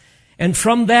ourselves. And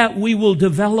from that we will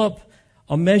develop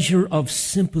a measure of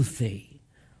sympathy,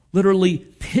 literally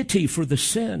pity for the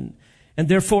sin, and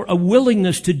therefore a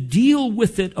willingness to deal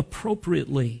with it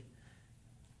appropriately.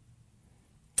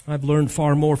 I've learned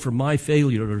far more from my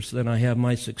failures than I have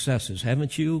my successes,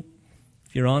 haven't you?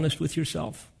 If you're honest with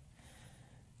yourself.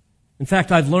 In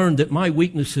fact, I've learned that my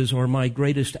weaknesses are my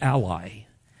greatest ally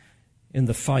in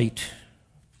the fight.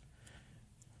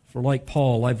 For like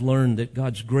Paul, I've learned that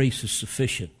God's grace is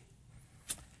sufficient.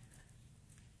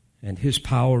 And his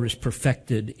power is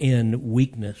perfected in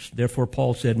weakness. Therefore,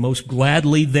 Paul said, most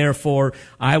gladly, therefore,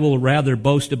 I will rather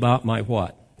boast about my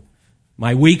what?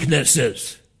 My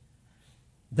weaknesses,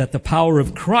 that the power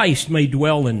of Christ may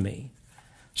dwell in me.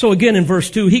 So again, in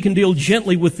verse 2, he can deal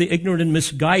gently with the ignorant and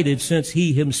misguided, since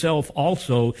he himself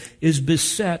also is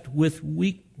beset with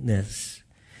weakness.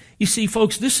 You see,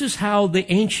 folks, this is how the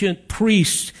ancient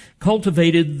priests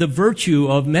cultivated the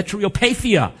virtue of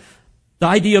metriopathia, the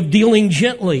idea of dealing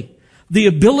gently, the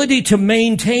ability to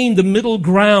maintain the middle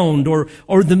ground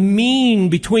or the mean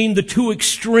between the two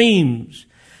extremes,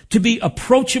 to be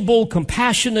approachable,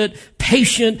 compassionate,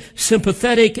 patient,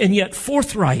 sympathetic, and yet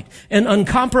forthright and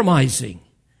uncompromising.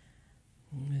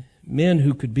 Men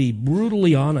who could be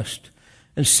brutally honest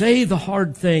and say the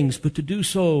hard things, but to do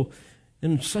so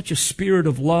in such a spirit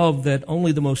of love that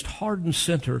only the most hardened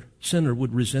sinner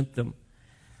would resent them.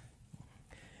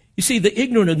 You see, the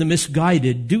ignorant and the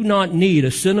misguided do not need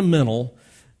a sentimental,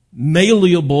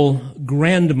 malleable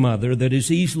grandmother that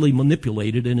is easily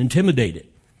manipulated and intimidated.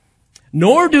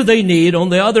 Nor do they need, on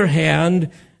the other hand,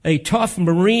 a tough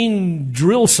Marine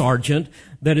drill sergeant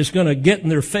that is going to get in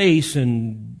their face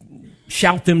and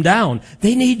shout them down.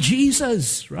 They need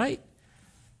Jesus, right?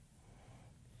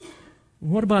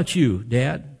 What about you,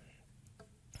 Dad,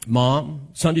 Mom,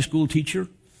 Sunday school teacher,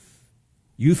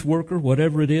 youth worker,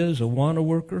 whatever it is, Awana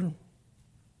worker,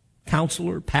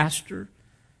 counselor, pastor?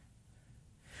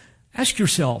 Ask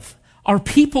yourself, are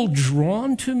people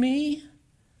drawn to me,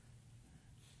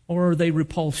 or are they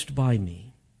repulsed by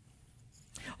me?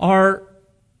 Are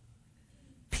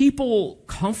people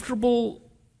comfortable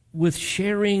with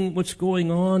sharing what's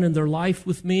going on in their life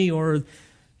with me, or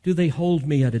do they hold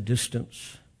me at a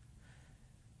distance?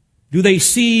 Do they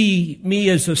see me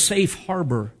as a safe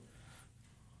harbor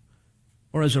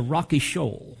or as a rocky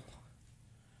shoal?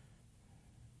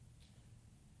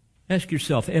 Ask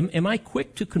yourself, am I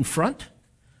quick to confront?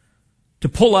 To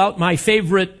pull out my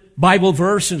favorite Bible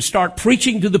verse and start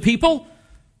preaching to the people?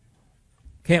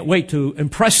 Can't wait to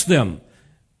impress them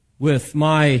with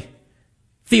my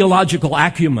theological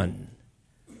acumen.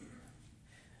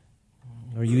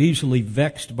 Are you easily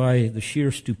vexed by the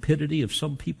sheer stupidity of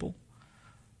some people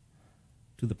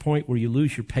to the point where you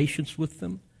lose your patience with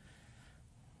them?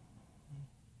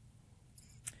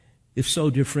 If so,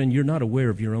 dear friend, you're not aware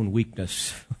of your own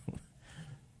weakness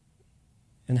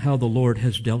and how the Lord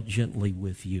has dealt gently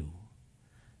with you,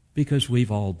 because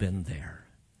we've all been there.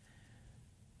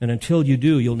 And until you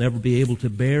do, you'll never be able to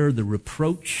bear the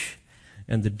reproach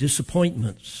and the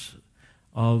disappointments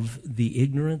of the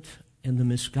ignorant and the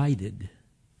misguided.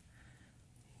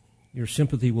 Your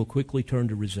sympathy will quickly turn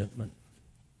to resentment.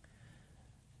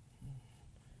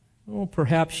 Well,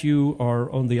 perhaps you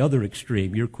are on the other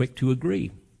extreme. You're quick to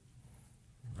agree.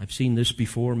 I've seen this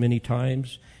before many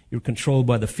times. You're controlled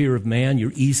by the fear of man.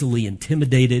 You're easily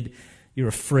intimidated. You're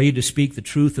afraid to speak the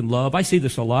truth in love. I see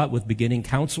this a lot with beginning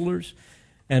counselors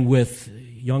and with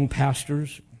young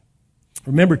pastors.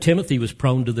 Remember, Timothy was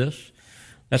prone to this.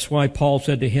 That's why Paul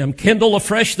said to him, kindle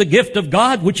afresh the gift of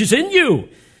God which is in you.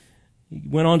 He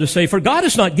went on to say, for God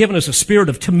has not given us a spirit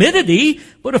of timidity,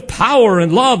 but of power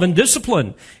and love and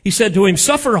discipline. He said to him,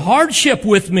 suffer hardship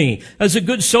with me as a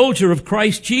good soldier of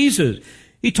Christ Jesus.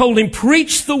 He told him,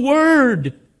 preach the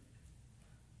word.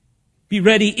 Be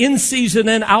ready in season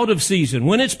and out of season,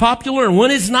 when it's popular and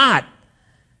when it's not.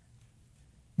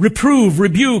 Reprove,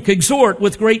 rebuke, exhort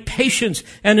with great patience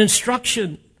and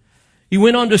instruction. He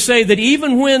went on to say that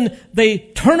even when they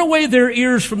turn away their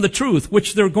ears from the truth,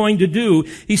 which they're going to do,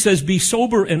 he says, be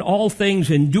sober in all things,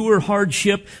 endure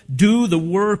hardship, do the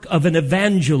work of an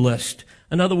evangelist.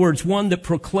 In other words, one that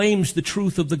proclaims the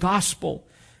truth of the gospel,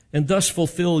 and thus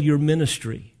fulfill your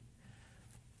ministry.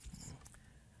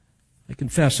 I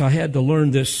confess I had to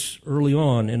learn this early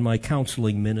on in my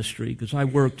counseling ministry, because I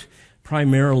worked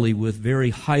primarily with very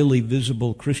highly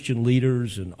visible Christian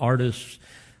leaders and artists,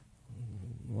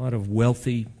 a lot of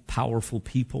wealthy, powerful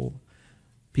people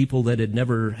that had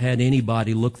never had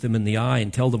anybody look them in the eye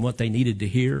and tell them what they needed to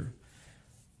hear.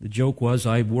 The joke was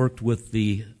I worked with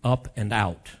the up and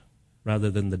out rather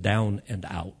than the down and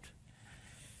out.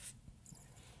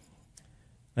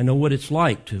 I know what it's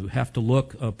like to have to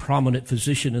look a prominent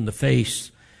physician in the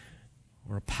face,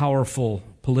 or a powerful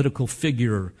political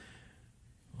figure,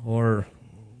 or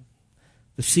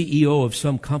the CEO of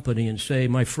some company, and say,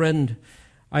 my friend,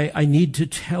 I need to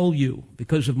tell you,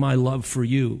 because of my love for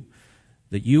you,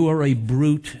 that you are a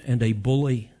brute and a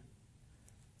bully.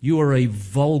 You are a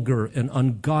vulgar and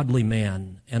ungodly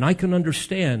man, and I can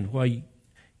understand why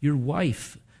your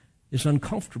wife is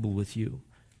uncomfortable with you.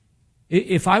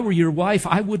 If I were your wife,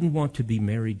 I wouldn't want to be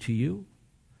married to you.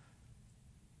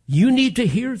 You need to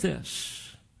hear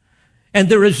this. And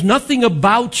there is nothing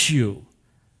about you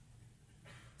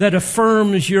that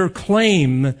affirms your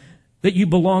claim that you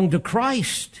belong to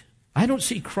Christ. I don't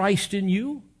see Christ in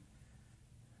you.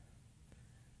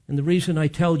 And the reason I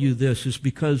tell you this is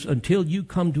because until you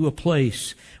come to a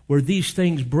place where these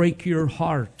things break your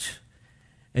heart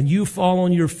and you fall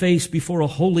on your face before a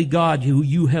holy God who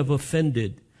you have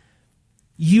offended,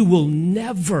 you will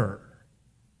never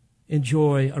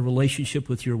enjoy a relationship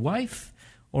with your wife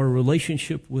or a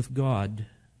relationship with God.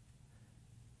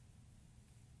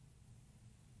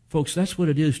 Folks, that's what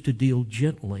it is to deal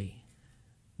gently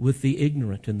with the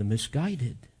ignorant and the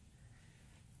misguided.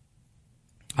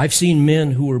 I've seen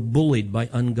men who were bullied by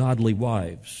ungodly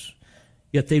wives,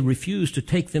 yet they refused to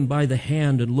take them by the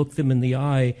hand and look them in the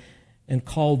eye and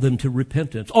call them to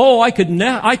repentance. Oh, I could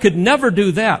never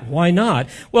do that. Why not?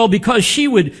 Well, because she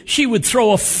would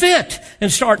throw a fit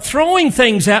and start throwing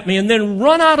things at me and then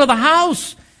run out of the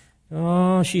house.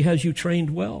 Oh, she has you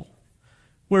trained well.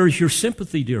 Where is your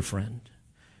sympathy, dear friend?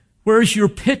 Where is your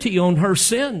pity on her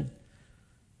sin?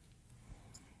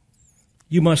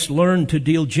 You must learn to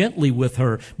deal gently with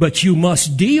her, but you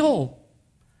must deal.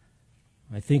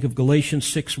 I think of Galatians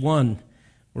 6:1,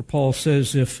 where Paul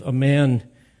says, if a man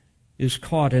is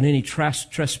caught in any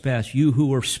trespass, you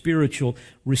who are spiritual,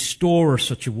 restore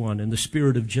such a one in the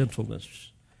spirit of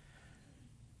gentleness.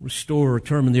 Restore, a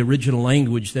term in the original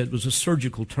language that was a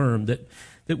surgical term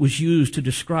that was used to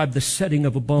describe the setting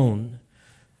of a bone.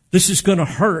 This is going to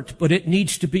hurt, but it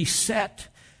needs to be set.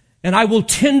 And I will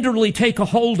tenderly take a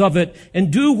hold of it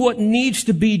and do what needs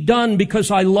to be done because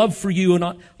I love for you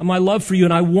and my love for you,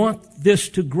 and I want this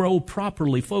to grow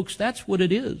properly. Folks, that's what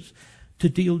it is to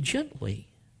deal gently.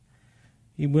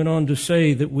 He went on to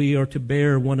say that we are to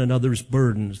bear one another's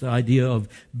burdens, the idea of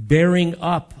bearing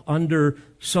up under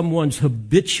someone's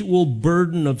habitual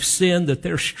burden of sin that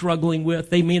they're struggling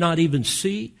with, they may not even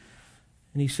see.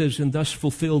 And he says, and thus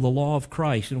fulfill the law of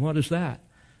Christ. And what is that?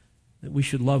 That we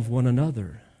should love one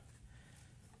another.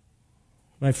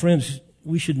 My friends,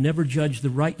 we should never judge the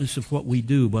rightness of what we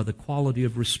do by the quality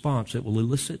of response it will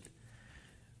elicit.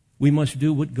 We must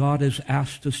do what God has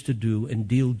asked us to do and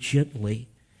deal gently.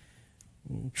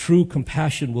 True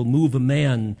compassion will move a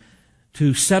man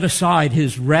to set aside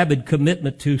his rabid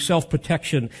commitment to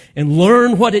self-protection and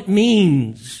learn what it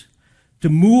means to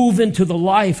move into the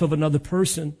life of another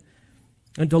person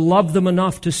and to love them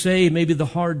enough to say maybe the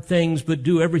hard things, but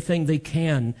do everything they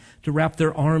can to wrap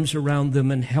their arms around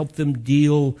them and help them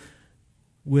deal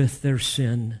with their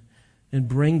sin and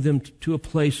bring them to a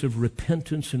place of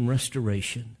repentance and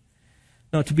restoration.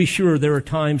 Now, to be sure, there are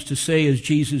times to say, as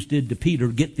Jesus did to Peter,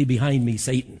 get thee behind me,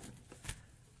 Satan.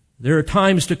 There are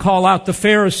times to call out the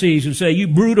Pharisees and say, you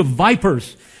brood of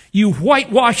vipers, you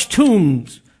whitewashed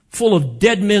tombs full of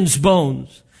dead men's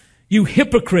bones. You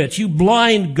hypocrites, you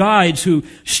blind guides who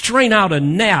strain out a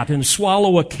gnat and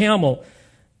swallow a camel.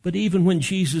 But even when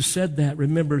Jesus said that,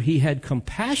 remember, he had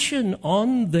compassion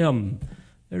on them.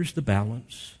 There's the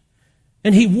balance.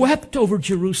 And he wept over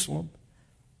Jerusalem.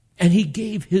 And he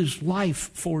gave his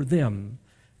life for them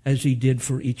as he did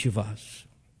for each of us.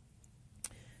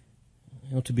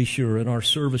 You know, to be sure, in our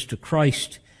service to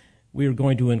Christ, we are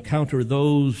going to encounter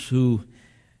those whose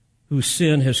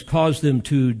sin has caused them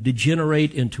to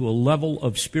degenerate into a level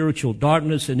of spiritual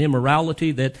darkness and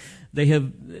immorality that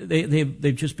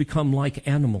they've just become like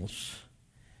animals.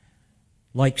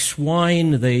 Like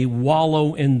swine, they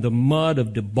wallow in the mud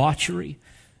of debauchery,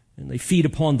 and they feed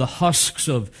upon the husks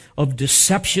of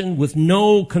deception with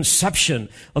no conception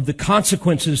of the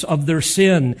consequences of their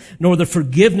sin, nor the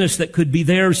forgiveness that could be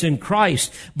theirs in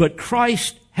Christ. But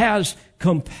Christ has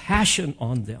compassion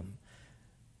on them.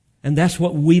 And that's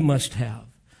what we must have,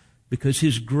 because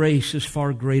his grace is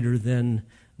far greater than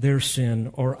their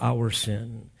sin or our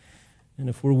sin. And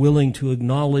if we're willing to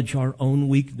acknowledge our own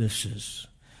weaknesses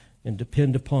and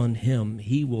depend upon him,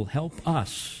 he will help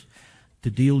us to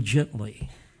deal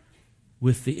gently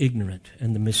with the ignorant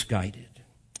and the misguided.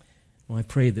 Well, I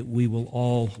pray that we will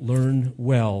all learn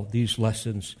well these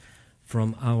lessons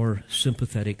from our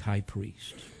sympathetic high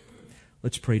priest.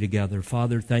 Let's pray together.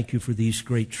 Father, thank you for these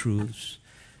great truths.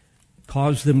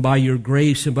 Cause them by your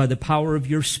grace and by the power of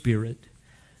your Spirit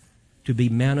to be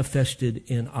manifested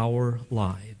in our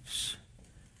lives,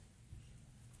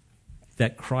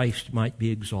 that Christ might be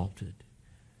exalted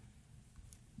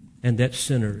and that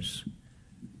sinners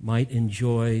might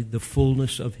enjoy the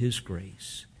fullness of his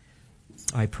grace.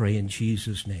 I pray in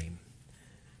Jesus' name.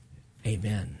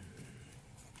 Amen.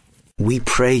 We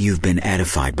pray you've been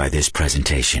edified by this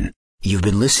presentation. You've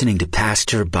been listening to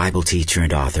pastor, Bible teacher,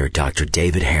 and author Dr.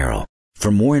 David Harrell. For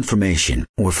more information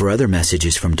or for other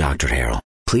messages from Dr. Harrell,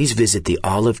 please visit the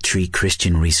Olive Tree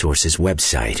Christian Resources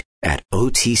website at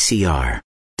otcr.org.